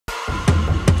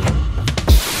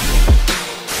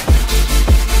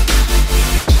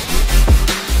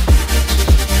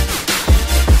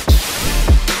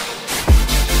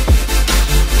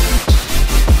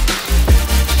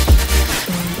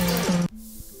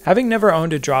Having never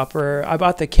owned a dropper, I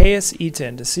bought the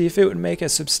eTen to see if it would make a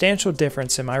substantial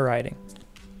difference in my writing.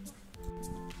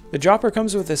 The dropper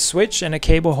comes with a switch and a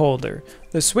cable holder.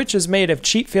 The switch is made of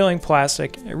cheap feeling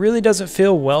plastic. It really doesn't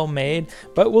feel well made,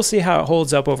 but we'll see how it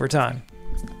holds up over time.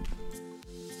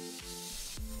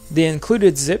 The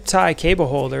included zip tie cable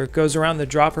holder goes around the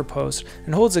dropper post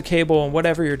and holds the cable in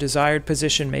whatever your desired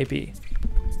position may be.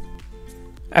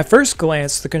 At first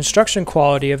glance, the construction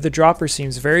quality of the dropper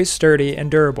seems very sturdy and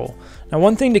durable. Now,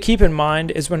 one thing to keep in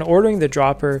mind is when ordering the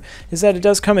dropper is that it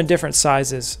does come in different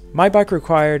sizes. My bike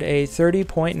required a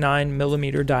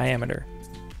 30.9mm diameter.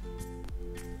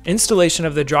 Installation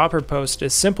of the dropper post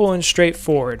is simple and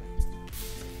straightforward.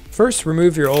 First,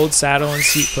 remove your old saddle and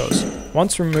seat post.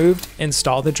 Once removed,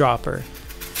 install the dropper.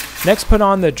 Next, put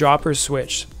on the dropper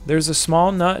switch. There's a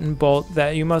small nut and bolt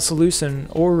that you must loosen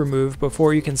or remove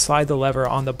before you can slide the lever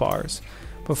on the bars.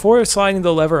 Before sliding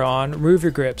the lever on, remove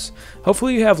your grips.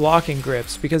 Hopefully you have locking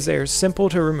grips because they are simple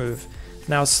to remove.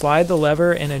 Now slide the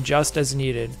lever and adjust as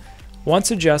needed.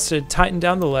 Once adjusted, tighten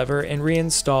down the lever and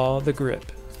reinstall the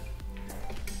grip.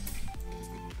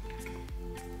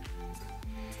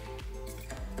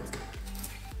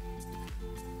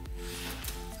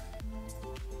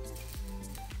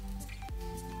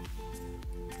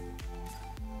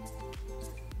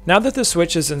 Now that the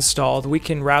switch is installed, we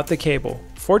can route the cable.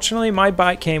 Fortunately, my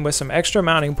bike came with some extra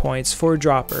mounting points for a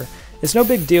dropper. It's no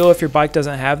big deal if your bike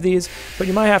doesn't have these, but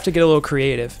you might have to get a little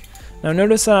creative. Now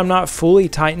notice that I'm not fully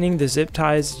tightening the zip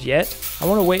ties yet. I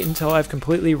want to wait until I've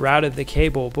completely routed the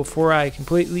cable before I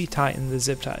completely tighten the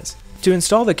zip ties. To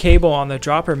install the cable on the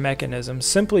dropper mechanism,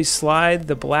 simply slide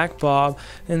the black bob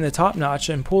in the top notch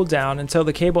and pull down until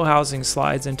the cable housing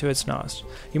slides into its notch.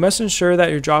 You must ensure that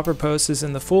your dropper post is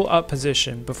in the full up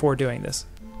position before doing this.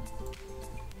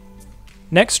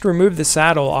 Next, remove the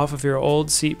saddle off of your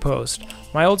old seat post.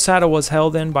 My old saddle was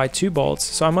held in by 2 bolts,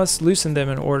 so I must loosen them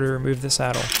in order to remove the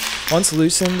saddle. Once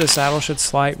loosened, the saddle should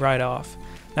slide right off.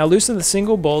 Now loosen the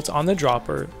single bolt on the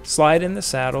dropper, slide in the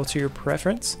saddle to your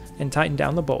preference, and tighten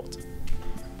down the bolt.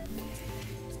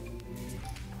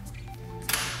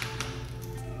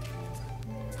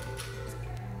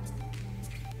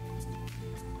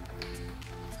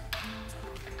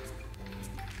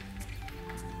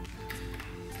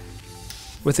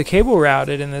 With the cable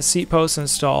routed and the seat post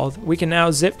installed, we can now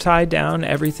zip tie down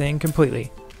everything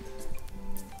completely.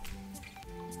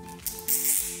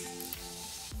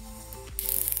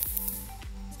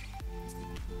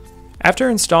 After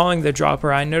installing the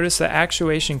dropper, I noticed the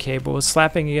actuation cable was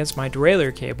slapping against my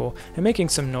derailleur cable and making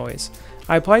some noise.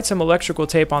 I applied some electrical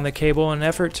tape on the cable in an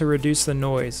effort to reduce the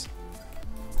noise.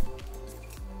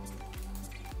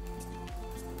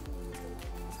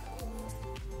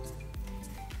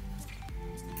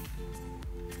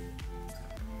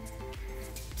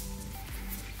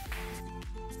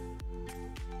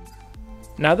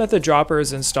 Now that the dropper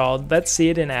is installed, let's see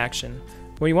it in action.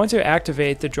 When you want to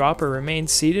activate the dropper, remain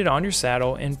seated on your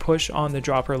saddle and push on the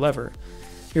dropper lever.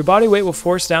 Your body weight will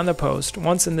force down the post.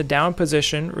 Once in the down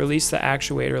position, release the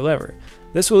actuator lever.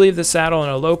 This will leave the saddle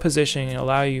in a low position and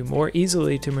allow you more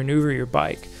easily to maneuver your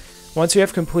bike. Once you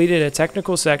have completed a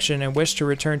technical section and wish to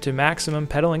return to maximum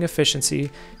pedaling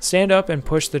efficiency, stand up and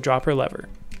push the dropper lever.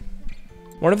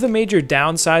 One of the major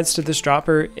downsides to this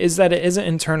dropper is that it isn't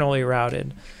internally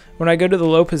routed. When I go to the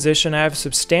low position, I have a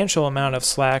substantial amount of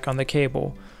slack on the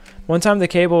cable. One time the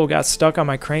cable got stuck on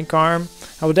my crank arm.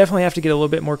 I will definitely have to get a little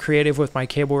bit more creative with my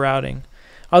cable routing.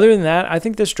 Other than that, I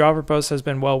think this dropper post has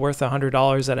been well worth the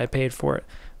 $100 that I paid for it.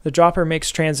 The dropper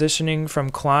makes transitioning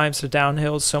from climbs to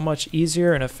downhills so much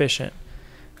easier and efficient.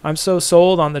 I'm so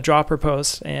sold on the dropper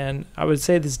post, and I would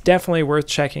say this is definitely worth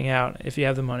checking out if you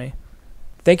have the money.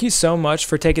 Thank you so much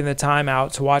for taking the time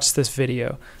out to watch this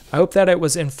video. I hope that it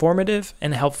was informative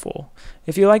and helpful.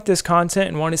 If you like this content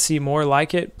and want to see more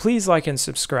like it, please like and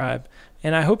subscribe,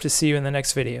 and I hope to see you in the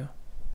next video.